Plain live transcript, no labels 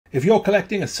If you're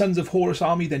collecting a Sons of Horus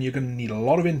army, then you're going to need a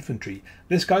lot of infantry.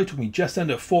 This guy took me just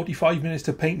under 45 minutes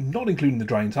to paint, not including the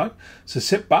drying time. So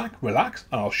sit back, relax,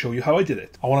 and I'll show you how I did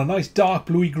it. I want a nice dark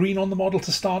bluey green on the model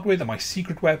to start with, and my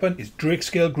secret weapon is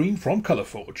Drakescale Green from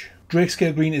Colourforge.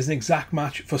 Drakescale Green is an exact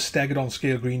match for Stegadon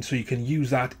Scale Green, so you can use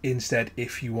that instead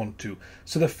if you want to.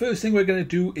 So the first thing we're going to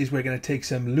do is we're going to take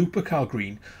some Lupercal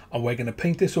Green and we're going to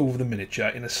paint this over the miniature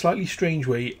in a slightly strange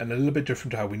way and a little bit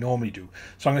different to how we normally do.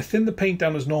 So I'm going to thin the paint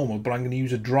down as normal, but I'm going to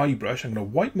use a dry brush. I'm going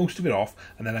to wipe most of it off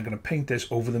and then I'm going to paint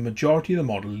this over the majority of the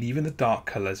model, leaving the dark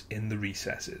colours in the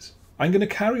recesses. I'm going to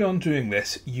carry on doing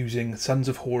this using Sons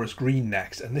of Horus Green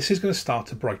next, and this is going to start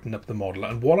to brighten up the model.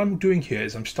 And what I'm doing here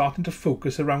is I'm starting to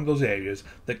focus around those areas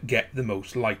that get the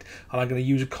most light, and I'm going to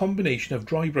use a combination of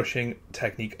dry brushing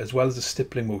technique as well as a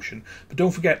stippling motion. But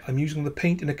don't forget, I'm using the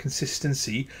paint in a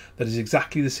consistency that is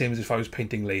exactly the same as if I was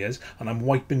painting layers, and I'm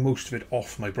wiping most of it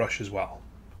off my brush as well.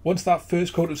 Once that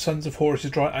first coat of Sons of Horus is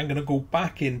dry, I'm going to go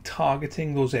back in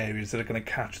targeting those areas that are going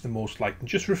to catch the most light and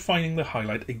just refining the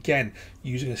highlight again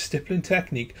using a stippling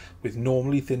technique with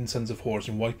normally thin Sons of Horus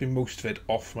and wiping most of it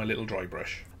off my little dry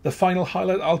brush. The final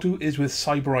highlight I'll do is with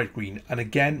Sybarite Green, and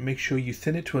again make sure you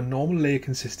thin it to a normal layer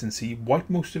consistency,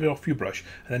 wipe most of it off your brush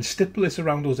and then stipple this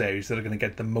around those areas that are going to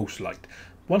get the most light.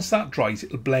 Once that dries,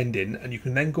 it'll blend in and you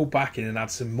can then go back in and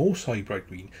add some more Sybarite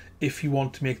Green if you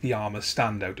want to make the armour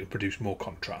stand out and produce more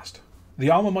contrast. The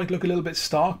armour might look a little bit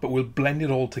stark, but we'll blend it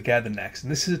all together next.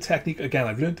 And this is a technique, again,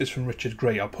 I've learned this from Richard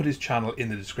Gray. I'll put his channel in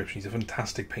the description. He's a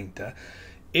fantastic painter.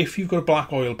 If you've got a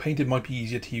black oil paint, it might be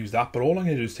easier to use that, but all I'm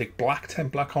going to do is take black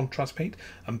Templar contrast paint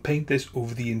and paint this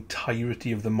over the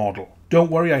entirety of the model. Don't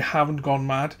worry, I haven't gone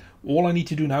mad. All I need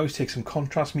to do now is take some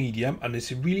contrast medium, and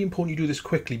it's really important you do this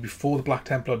quickly before the black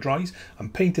Templar dries,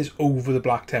 and paint this over the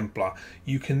black Templar.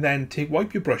 You can then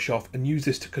wipe your brush off and use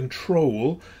this to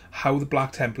control how the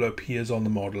black Templar appears on the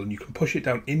model, and you can push it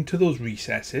down into those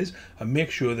recesses and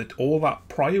make sure that all that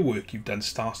prior work you've done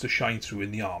starts to shine through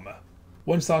in the armour.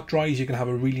 Once that dries, you can have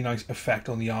a really nice effect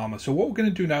on the armour. So what we're going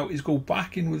to do now is go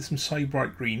back in with some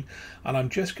Sybarite Green, and I'm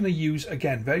just going to use,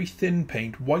 again, very thin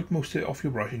paint, wipe most of it off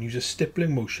your brush and use a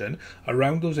stippling motion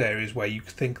around those areas where you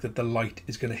think that the light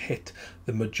is going to hit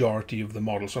the majority of the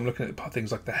model. So I'm looking at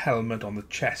things like the helmet, on the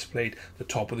chest plate, the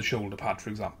top of the shoulder pad,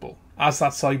 for example. As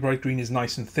that Sybarite Green is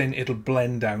nice and thin, it'll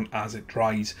blend down as it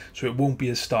dries, so it won't be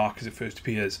as stark as it first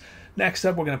appears. Next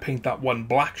up, we're going to paint that one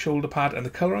black shoulder pad, and the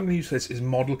colour I'm going to use for this is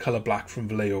Model Colour Black from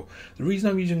Vallejo. The reason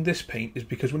I'm using this paint is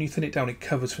because when you thin it down, it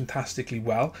covers fantastically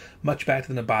well, much better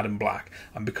than a Baden Black.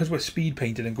 And because we're speed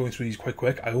painted and going through these quite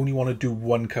quick, I only want to do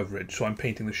one coverage, so I'm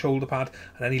painting the shoulder pad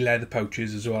and any leather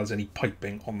pouches as well as any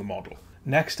piping on the model.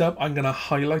 Next up, I'm going to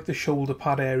highlight the shoulder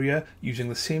pad area using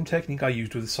the same technique I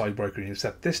used with the Sybarite Green,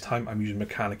 except this time I'm using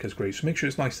Mechanicus grey. So make sure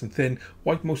it's nice and thin,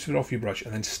 wipe most of it off your brush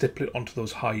and then stipple it onto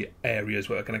those high areas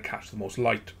where they're going to catch the most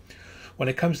light. When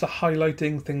it comes to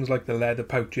highlighting things like the leather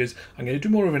pouches, I'm going to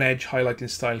do more of an edge highlighting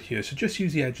style here, so just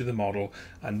use the edge of the model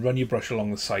and run your brush along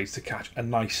the sides to catch a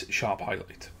nice sharp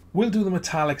highlight. We'll do the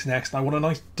metallics next, and I want a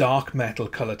nice dark metal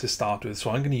colour to start with, so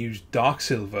I'm going to use dark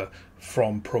silver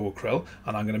from Pro Acryl,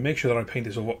 and I'm going to make sure that I paint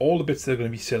this over all the bits that are going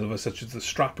to be silver, such as the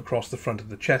strap across the front of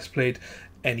the chest plate,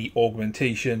 any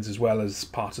augmentations, as well as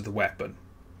parts of the weapon.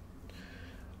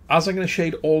 As I'm going to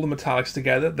shade all the metallics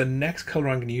together, the next colour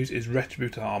I'm going to use is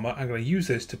Retributor Armour. I'm going to use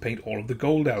this to paint all of the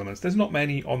gold elements. There's not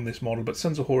many on this model, but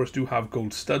Sons of Horus do have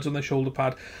gold studs on their shoulder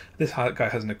pad. This guy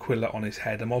has an Aquila on his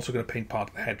head. I'm also going to paint part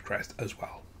of the head crest as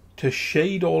well. To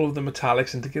shade all of the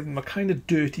metallics and to give them a kind of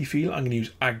dirty feel, I'm going to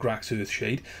use Agrax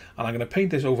Earthshade, and I'm going to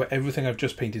paint this over everything I've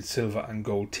just painted silver and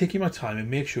gold, taking my time and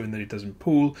make sure that it doesn't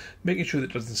pool, making sure that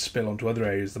it doesn't spill onto other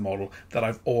areas of the model that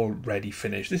I've already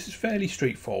finished. This is fairly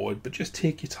straightforward, but just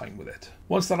take your time with it.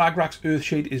 Once that Agrax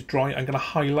Earthshade is dry, I'm going to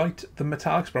highlight the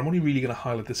metallics, but I'm only really going to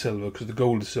highlight the silver because the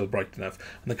gold is still bright enough.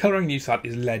 And the colour I'm going to use for that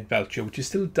is Leadbelcher, which is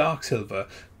still dark silver,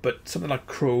 but something like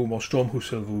Chrome or Stormhoof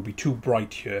Silver will be too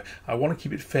bright here. I want to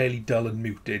keep it fairly dull and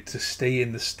muted to stay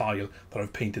in the style that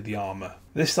I've painted the armour.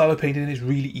 This style of painting is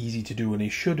really easy to do, and it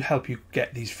should help you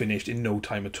get these finished in no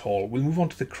time at all. We'll move on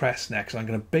to the crest next, and I'm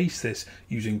going to base this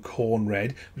using Khorne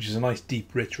Red, which is a nice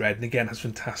deep rich red, and again has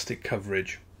fantastic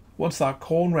coverage. Once that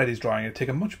Khorne Red is dry, I'm going to take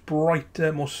a much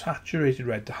brighter, more saturated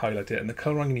red to highlight it, and the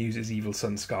colour I'm going to use is Evil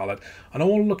Sun Scarlet. And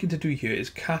all I'm looking to do here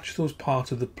is catch those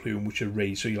parts of the plume which are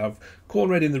raised. So you'll have Khorne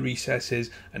Red in the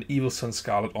recesses and Evil Sun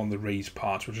Scarlet on the raised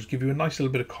parts, which will give you a nice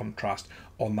little bit of contrast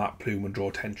on that plume and draw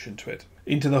attention to it.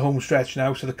 Into the home stretch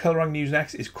now, so the colour I'm going to use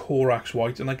next is Corax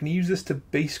White, and I can use this to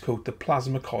base coat the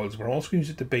plasma coils, but I'm also going to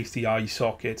use it to base the eye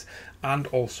sockets and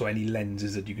also any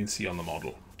lenses that you can see on the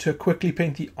model. To quickly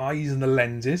paint the eyes and the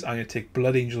lenses, I'm going to take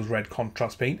Blood Angel's red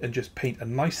contrast paint and just paint a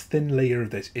nice thin layer of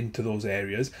this into those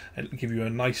areas and it'll give you a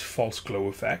nice false glow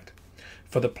effect.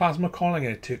 For the plasma con, I'm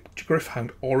going to take Gryph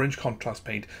Hound orange contrast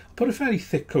paint. I'll put a fairly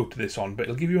thick coat of this on, but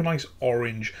it'll give you a nice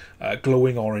orange,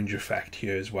 glowing orange effect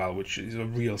here as well, which is a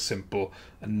real simple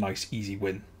and nice easy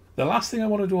win. The last thing I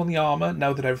want to do on the armour,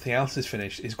 now that everything else is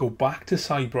finished, is go back to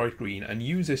Sybarite Green and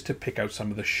use this to pick out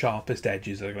some of the sharpest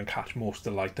edges that are going to catch most of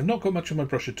the light. I've not got much on my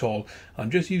brush at all.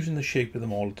 I'm just using the shape of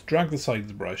them all to drag the side of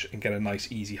the brush and get a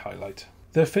nice easy highlight.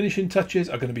 The finishing touches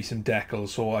are going to be some decals,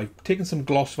 so I've taken some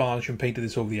gloss varnish and painted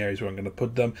this over the areas where I'm going to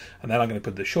put them, and then I'm going to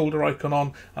put the shoulder icon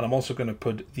on, and I'm also going to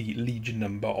put the Legion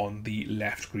number on the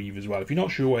left greave as well. If you're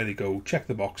not sure where they go, check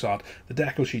the box art. The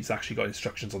decal sheet's actually got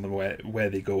instructions on them where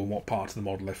they go and what part of the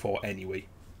model they're for anyway.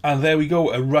 And there we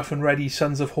go, a rough and ready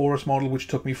Sons of Horus model which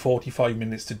took me 45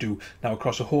 minutes to do. Now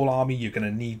across a whole army you're going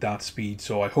to need that speed,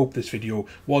 so I hope this video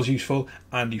was useful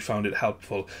and you found it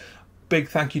helpful. Big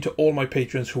thank you to all my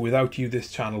patrons who without you this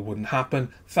channel wouldn't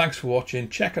happen. Thanks for watching,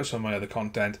 check out some of my other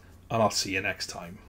content and I'll see you next time.